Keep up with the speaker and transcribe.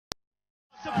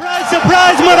Surprise,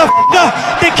 surprise,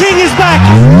 motherfucker! The king is back!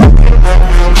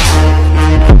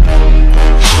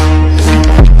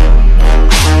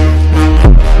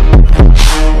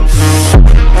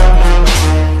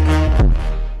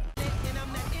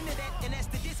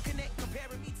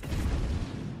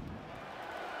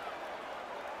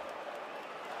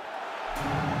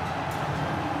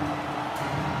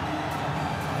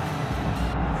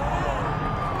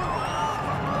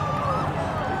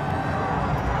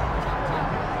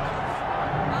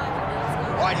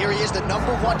 Here he is, the #1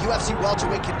 UFC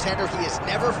welterweight contender. He has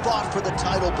never fought for the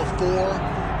title before,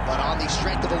 but on the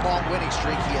strength of a long winning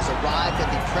streak, he has arrived at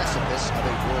the precipice of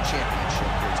a world championship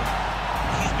here tonight.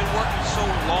 He's been working so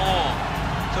long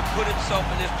to put himself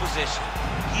in this position.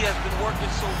 He has been working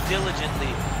so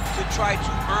diligently to try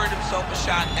to earn himself a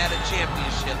shot at a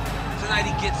championship. Tonight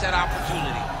he gets that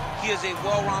opportunity. He is a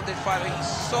well-rounded fighter. He's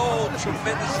so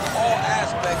tremendous in all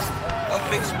aspects of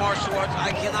mixed martial arts. I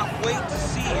cannot wait to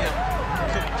see him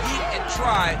compete and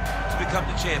try to become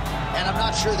the champion. And I'm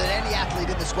not sure that any athlete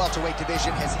in this welterweight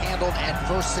division has handled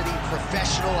adversity,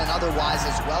 professional and otherwise,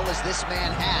 as well as this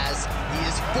man has. He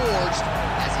is forged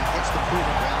as he hits the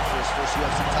proving ground for his first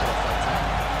UFC title fight tonight.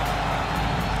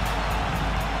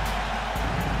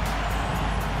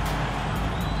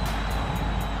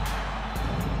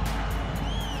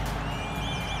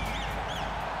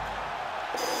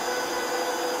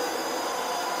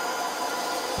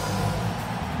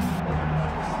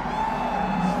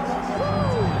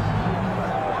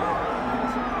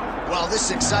 Well,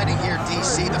 this is exciting here,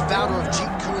 DC. The founder of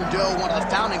Jeet Kune Do, one of the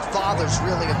founding fathers,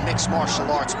 really, of mixed martial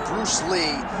arts, Bruce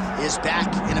Lee, is back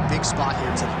in a big spot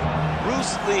here tonight.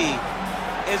 Bruce Lee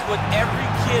is what every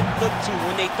kid looked to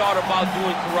when they thought about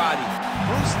doing karate.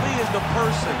 Bruce Lee is the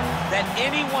person that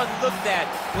anyone looked at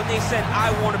when they said,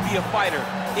 I want to be a fighter.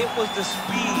 It was the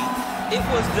speed. It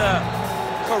was the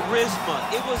charisma.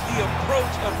 It was the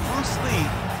approach of Bruce Lee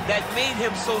that made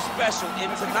him so special. And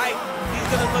tonight, he's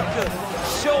going to look to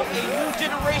show a new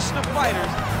generation of fighters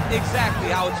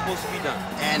exactly how it's supposed to be done.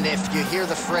 And if you hear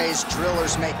the phrase,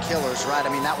 drillers make killers, right? I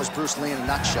mean, that was Bruce Lee in a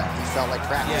nutshell. He felt like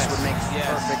practice would make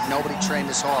perfect. Nobody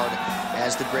trained as hard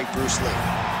as the great Bruce Lee.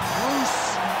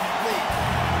 Bruce Lee.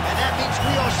 And that means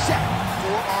we are set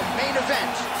for our main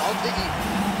event of the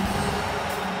evening.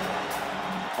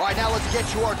 All right, now let's get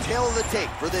you our tail of the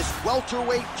tape for this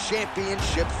welterweight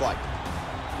championship fight.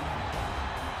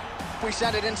 We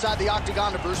send it inside the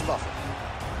octagon to Bruce Buffer.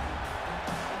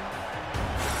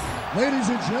 Ladies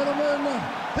and gentlemen,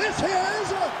 this is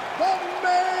the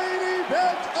main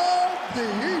event of the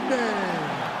evening.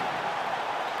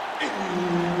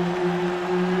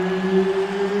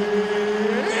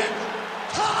 It's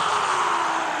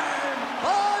time!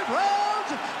 5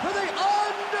 rounds for the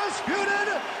undisputed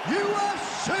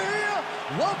UFC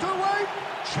welterweight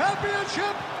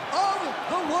championship of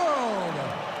the world.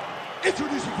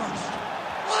 Introducing first,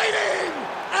 fighting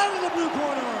out of the blue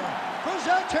corner,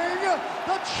 presenting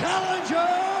the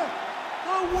challenger,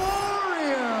 the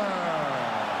Warrior.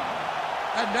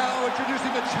 And now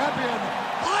introducing the champion,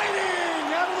 fighting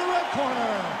out of the red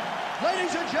corner.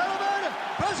 Ladies and gentlemen,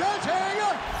 presenting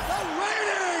the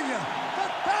reigning,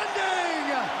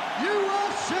 defending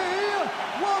UFC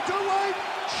welterweight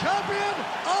champion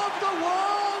of the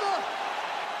world,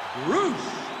 Bruce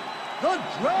the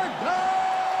Dragon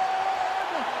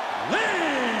Lee.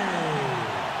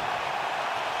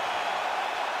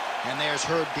 And there's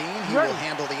Herb Dean. He will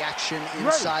handle the action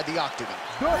inside the octagon.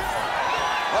 All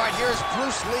right, here's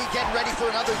Bruce Lee getting ready for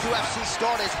another UFC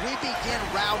start as we begin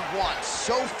round 1.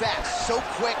 So fast, so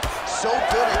quick, so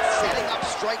good at setting up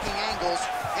striking angles,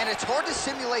 and it's hard to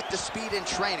simulate the speed in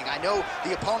training. I know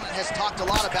the opponent has talked a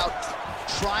lot about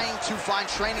trying to find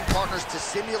training partners to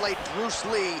simulate Bruce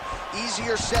Lee.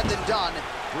 Easier said than done.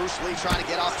 Bruce Lee trying to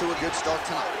get off to a good start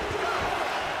tonight.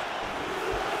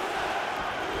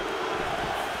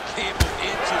 Came in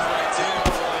inches right there.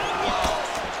 Wow.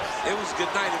 It was a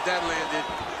good night if that landed.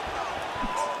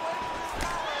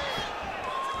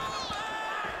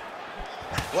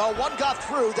 Well, one got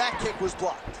through. That kick was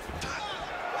blocked.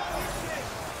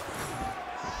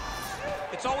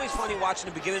 It's always funny watching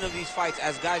the beginning of these fights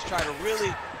as guys try to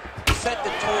really set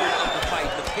the tone of the fight,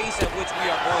 the pace at which we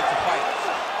are going to fight.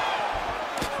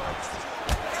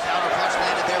 Counter punch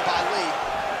landed there by Lee.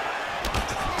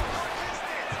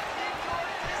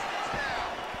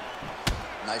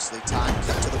 Nicely timed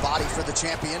kick to the body for the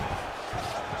champion.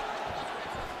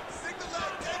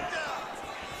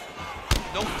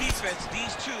 No defense.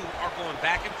 These two are going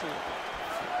back and forth.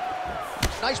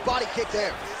 Nice body kick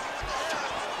there.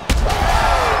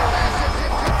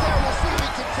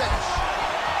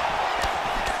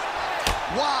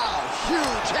 Wow,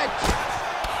 huge head kick.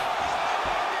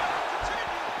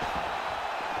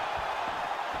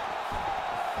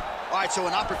 right, so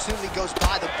an opportunity goes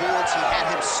by the boards. He had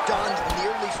him stunned,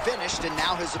 nearly finished, and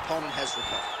now his opponent has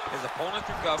recovered. His opponent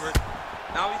recovered.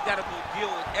 Now he's got to go deal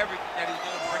with everything that he's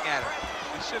going to bring at him.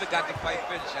 He should have got the fight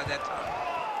finished at that time.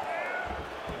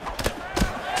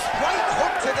 Right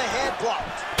hook to the head,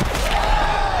 blocked.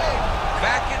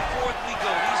 Back and forth we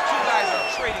go. These two guys are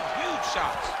trading huge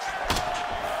shots.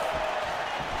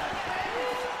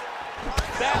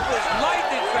 That was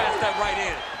lightning fast, that right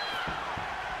hand.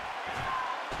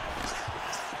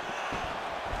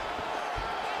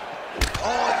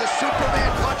 Oh, and the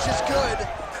Superman punch is good.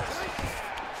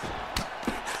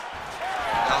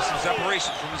 Now some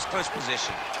separation from his clinch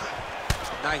position.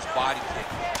 Nice body kick.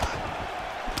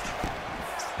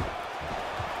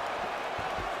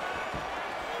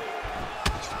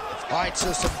 All right,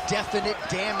 so some definite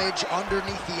damage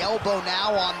underneath the elbow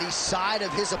now on the side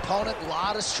of his opponent. A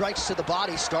lot of strikes to the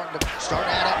body starting to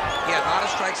add up. Yeah, a lot of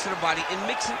strikes to the body and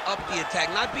mixing up the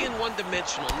attack, not being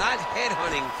one-dimensional, not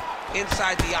headhunting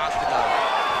inside the octagon.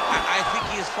 I think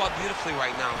he has fought beautifully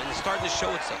right now, and it's starting to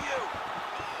show itself.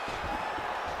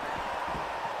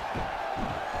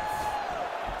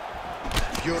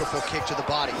 Beautiful kick to the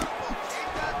body.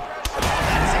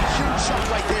 That's a huge shot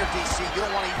right there, DC. You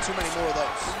don't want to eat too many more of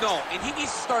those. No, and he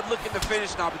needs to start looking to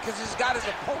finish now because he's got his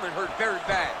opponent hurt very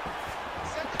bad.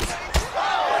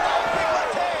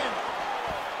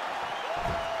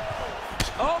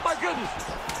 Oh, my goodness.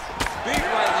 Big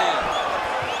right hand.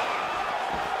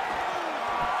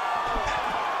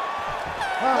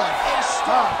 What a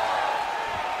stop.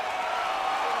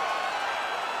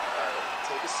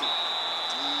 Take a seat.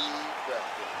 Deep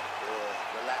breath in. Good.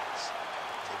 Relax.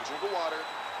 Take a drink of water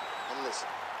and listen.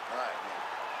 All right, man.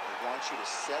 I want you to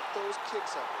set those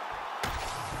kicks up.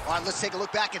 All right, let's take a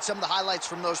look back at some of the highlights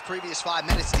from those previous 5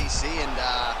 minutes, DC. And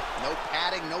no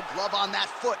padding, no glove on that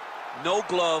foot. No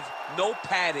glove, no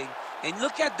padding. And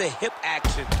look at the hip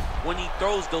action when he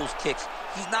throws those kicks.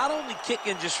 He's not only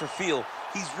kicking just for feel,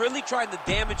 he's really trying to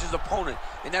damage his opponent.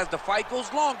 And as the fight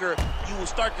goes longer, you will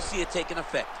start to see it taking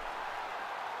effect.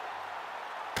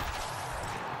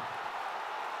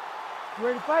 You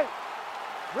ready to fight?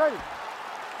 Ready.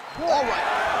 Good. All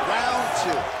right, round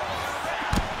 2.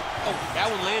 Oh, that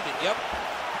one landed, yep.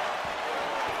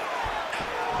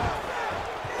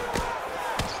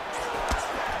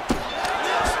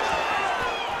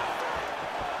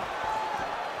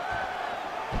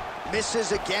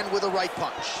 Misses again with a right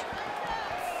punch.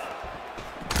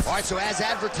 All right, so as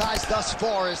advertised thus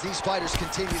far, as these fighters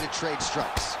continue to trade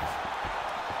strikes.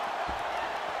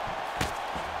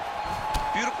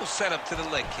 Beautiful setup to the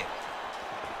leg kick.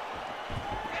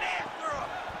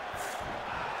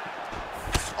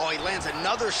 Oh, he lands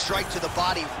another strike to the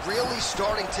body, really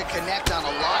starting to connect on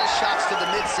a lot of shots to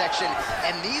the midsection,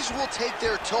 and these will take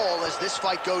their toll as this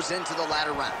fight goes into the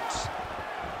latter rounds.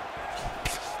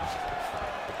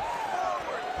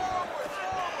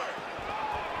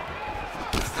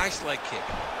 Nice leg kick.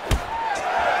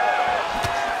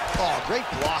 Oh, great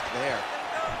block there.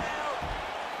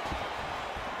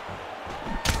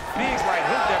 Big right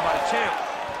hook there by the champ.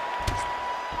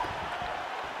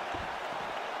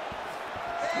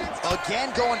 Again,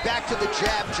 going back to the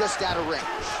jab just out of range.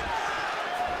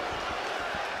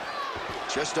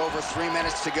 Just over 3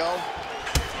 minutes to go.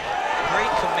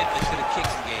 Great commitment to the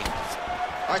kicking game.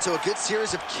 All right, so a good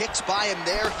series of kicks by him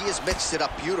there. He has mixed it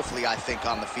up beautifully, I think,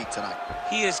 on the feet tonight.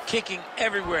 He is kicking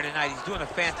everywhere tonight. He's doing a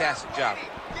fantastic job.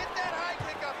 Get that high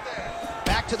kick up there.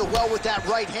 Back to the well with that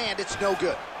right hand. It's no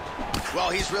good. Well,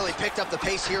 he's really picked up the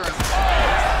pace here. And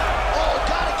oh,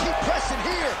 gotta keep pressing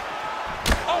here.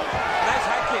 Oh, nice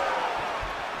high kick.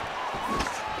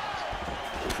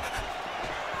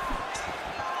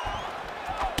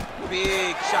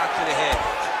 Big shot to the head.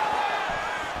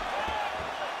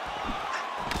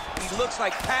 He looks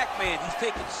like Pac-Man. He's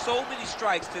taking so many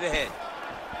strikes to the head.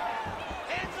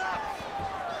 Hands up.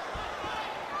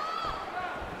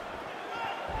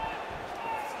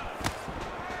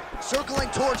 Circling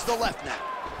towards the left now.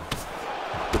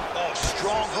 Oh,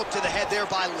 strong hook to the head there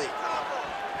by Lee.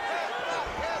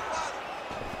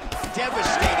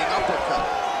 Devastating uppercut.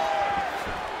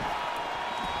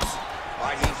 All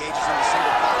right, he engages in the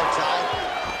single collar tie.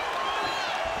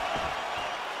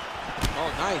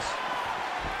 Oh, nice.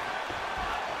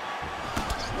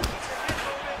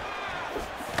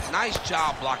 Nice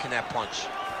job blocking that punch.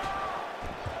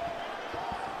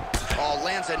 Oh,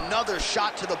 lands another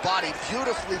shot to the body,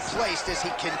 beautifully placed as he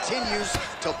continues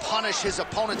to punish his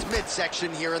opponent's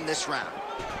midsection here in this round.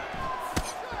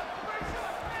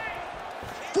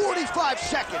 45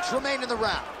 seconds remain in the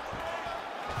round.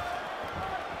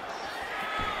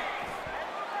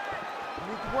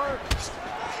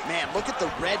 Man, look at the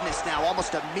redness now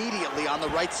almost immediately on the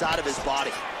right side of his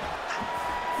body.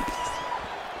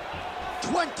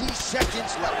 20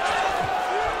 seconds left.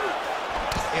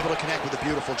 Able to connect with a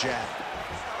beautiful jab.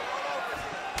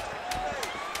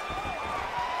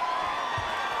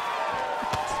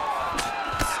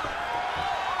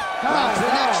 Round three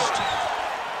next.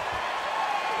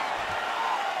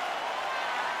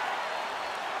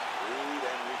 Breathe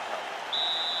and recover.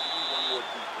 One more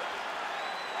deep breath.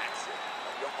 That's it.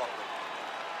 Let your heart rate.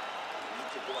 You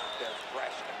need to go out there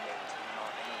fresh and maintain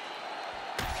our energy.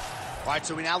 All right,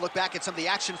 so we now look back at some of the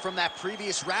action from that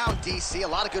previous round, DC. A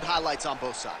lot of good highlights on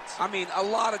both sides. I mean, a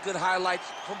lot of good highlights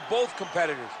from both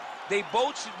competitors. They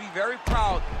both should be very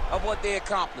proud of what they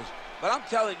accomplished. But I'm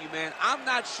telling you, man, I'm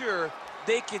not sure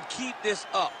they can keep this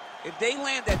up. If they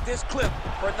land at this clip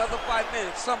for another 5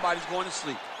 minutes, somebody's going to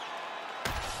sleep.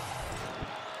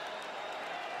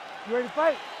 You ready to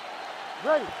fight?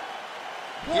 Ready.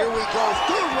 Here we go,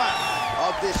 third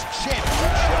round of this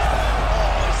championship.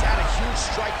 Oh, he's had a huge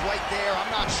strike right there.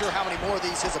 I'm not sure how many more of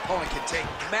these his opponent can take.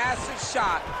 Massive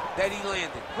shot that he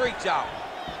landed. Great job.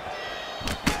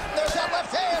 There's that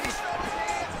left hand.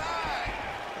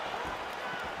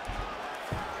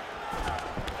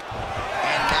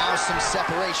 And now some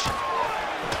separation.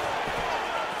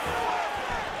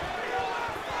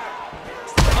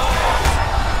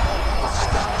 Oh,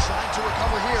 he's trying to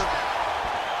recover here.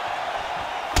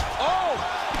 Oh!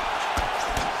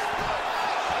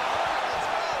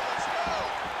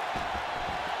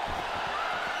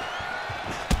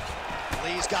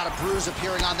 Lee's got a bruise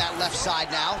appearing on that left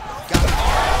side now. Got an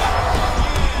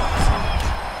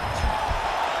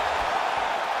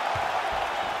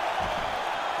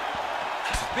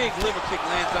Big liver kick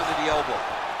lands under the elbow.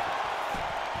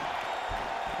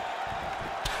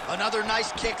 Another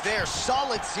nice kick there.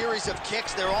 Solid series of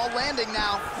kicks. They're all landing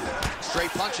now. Straight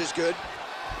punch is good.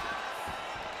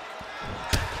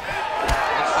 Looks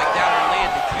like that one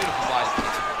landed. Beautiful body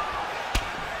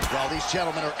kick. Well, these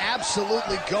gentlemen are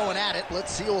absolutely going at it.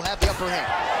 Let's see who'll have the upper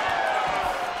hand.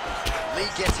 Lee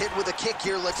gets hit with a kick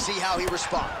here. Let's see how he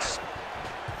responds.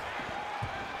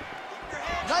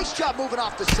 Nice job moving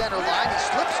off the center line. He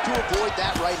slips to avoid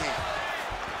that right hand.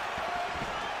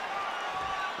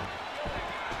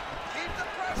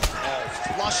 Oh,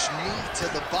 flush knee to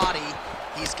the body.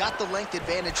 He's got the length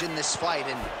advantage in this fight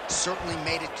and certainly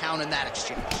made it count in that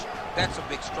exchange. That's a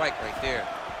big strike right there.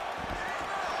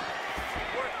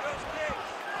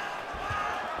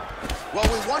 Well,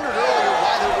 we wondered earlier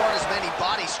why there weren't as many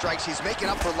body strikes. He's making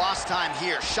up for lost time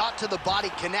here. Shot to the body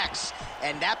connects,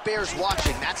 and that bears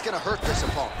watching. That's going to hurt this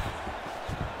opponent.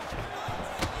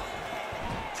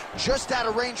 Just out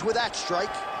of range with that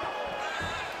strike.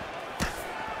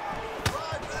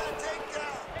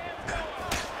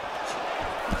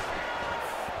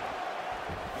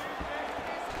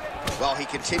 Well, he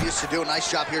continues to do a nice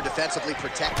job here defensively,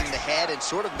 protecting the head and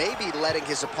sort of maybe letting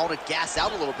his opponent gas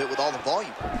out a little bit with all the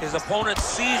volume. His opponent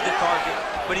sees the target,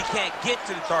 but he can't get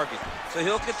to the target. So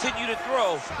he'll continue to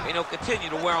throw, and he'll continue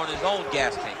to wear on his own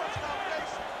gas tank.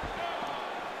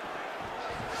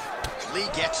 Lee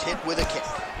gets hit with a kick.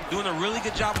 Doing a really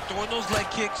good job of throwing those leg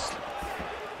kicks.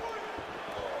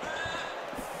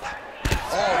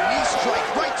 Oh, knee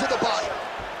strike right to the body.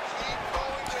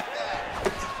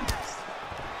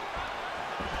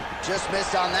 Just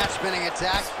missed on that spinning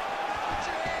attack.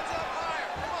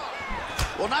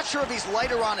 Well, not sure if he's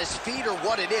lighter on his feet or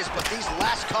what it is, but these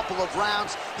last couple of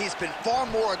rounds, he's been far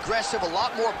more aggressive, a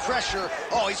lot more pressure.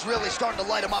 Oh, he's really starting to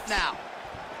light him up now.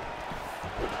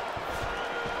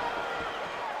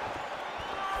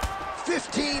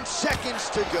 "15 seconds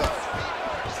to go.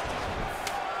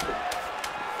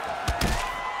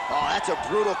 Oh, that's a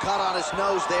brutal cut on his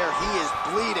nose there. He is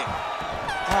bleeding.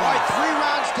 All right, 3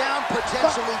 rounds down,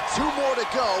 potentially 2 more to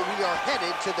go. We are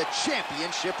headed to the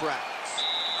championship rounds.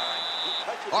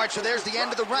 All right, so there's the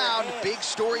end of the round. Big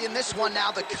story in this one now.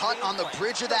 The cut on the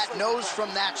bridge of that nose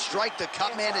from that strike. The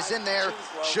cut man is in there.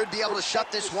 Should be able to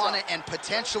shut this one and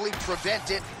potentially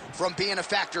prevent it from being a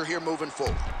factor here moving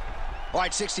forward. All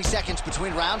right, 60 seconds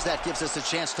between rounds. That gives us a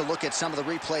chance to look at some of the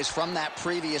replays from that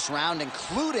previous round,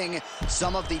 including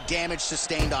some of the damage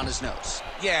sustained on his nose.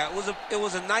 Yeah, it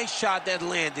was a nice shot that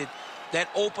landed, that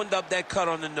opened up that cut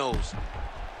on the nose.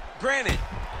 Granted,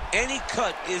 any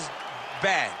cut is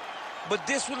bad, but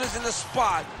this one is in a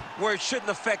spot where it shouldn't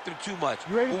affect him too much.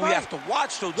 What we have to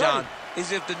watch, though, John,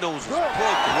 is if the nose is broken.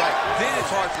 Right. Then it's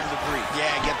hard for him to breathe.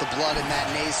 Yeah, get the blood in that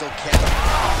nasal cavity.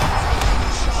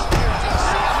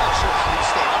 I'm not sure how he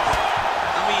stayed up there.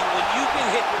 I mean, when you get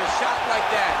hit with a shot like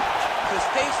that, to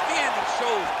stay standing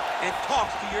shows and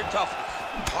talks to your toughness.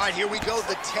 All right, here we go.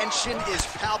 The tension is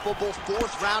palpable.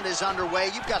 Fourth round is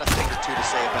underway. You've got a thing or two to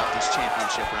say about these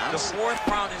championship rounds. The fourth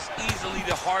round is easily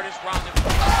the hardest round. This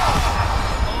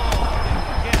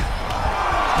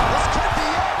could be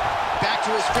it. Back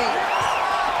to his feet.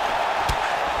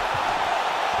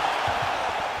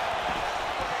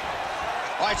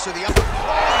 All right, so the upper.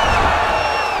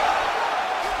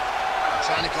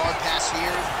 Trying to guard pass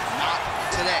here. Not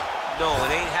today. No,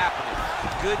 it ain't happening.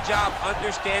 Good job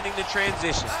understanding the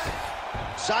transition.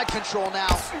 Side control now.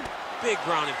 Big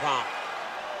ground and pound.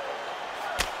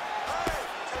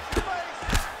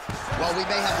 Well, we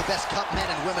may have the best cut men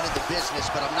and women in the business,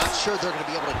 but I'm not sure they're going to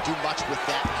be able to do much with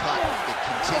that cut. It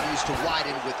continues to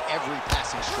widen with every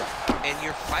passing stroke. And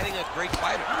you're fighting a great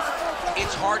fighter.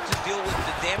 It's hard to deal with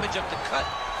the damage of the cut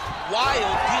while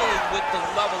dealing with the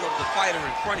level of the fighter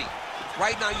in front of you.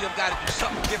 Right now, you've got to do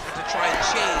something different to try and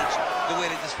change the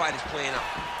way that this fight is playing out.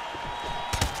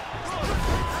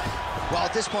 Well,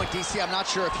 at this point, DC, I'm not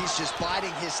sure if he's just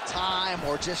biding his time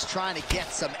or just trying to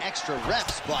get some extra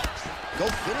reps, but go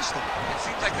finish them. It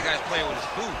seems like the guy's playing with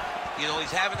his food. You know,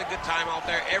 he's having a good time out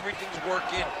there. Everything's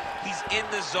working. He's in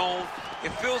the zone.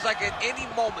 It feels like at any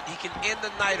moment he can end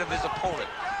the night of his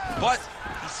opponent. But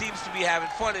he seems to be having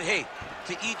fun, and hey,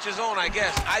 to each his own, I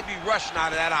guess. I'd be rushing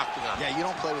out of that octagon. Yeah, you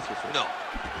don't play with your food. No.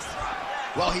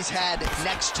 Well, he's had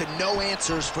next to no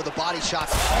answers for the body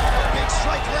shots. Big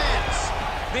strike lands.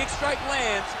 Big strike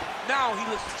lands. Now he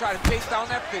looks to try to chase down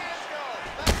that finish.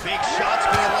 Big shots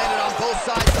being landed on both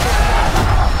sides.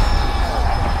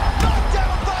 Knocked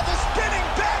down by the spinning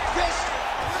back fist.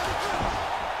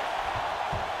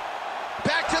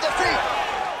 Back to the feet.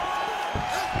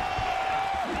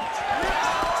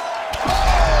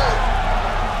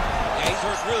 Yeah, he's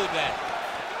hurt really bad.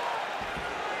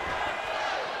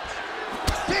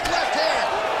 Big left hand.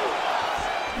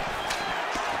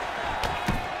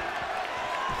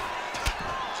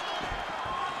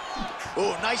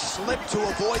 Oh, nice slip to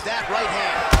avoid that right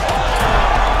hand.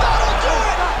 That'll do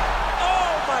it!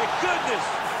 Oh, my goodness!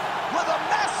 With a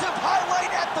massive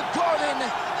highlight at the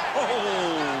Garden.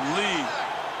 Holy!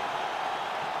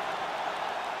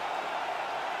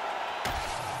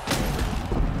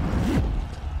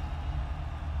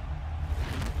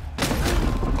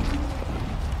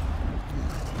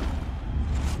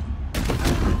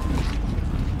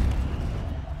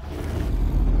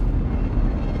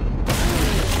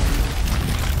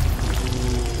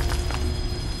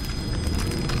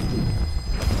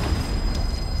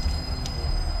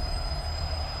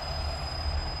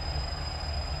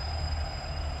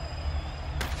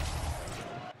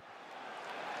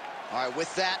 All right,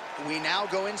 with that, we now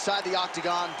go inside the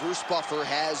octagon. Bruce Buffer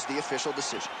has the official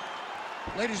decision.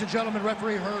 Ladies and gentlemen,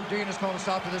 referee Herb Dean has called a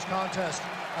stop to this contest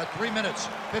at 3 minutes,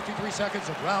 53 seconds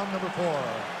of round number 4.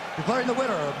 Declaring the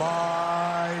winner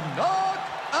by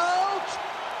knockout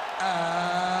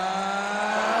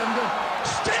and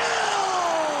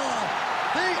still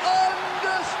the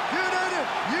undisputed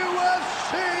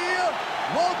UFC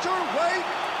welterweight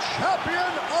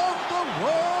champion of the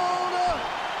world,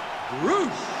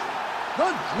 Bruce the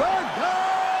Dragon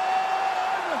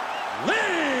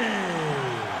Lee!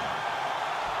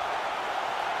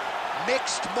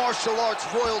 Mixed martial arts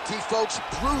royalty, folks.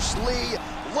 Bruce Lee,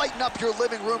 lighten up your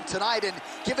living room tonight, and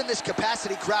giving this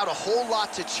capacity crowd a whole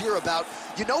lot to cheer about.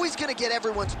 You know he's going to get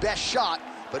everyone's best shot,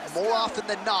 but more often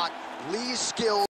than not, Lee's skills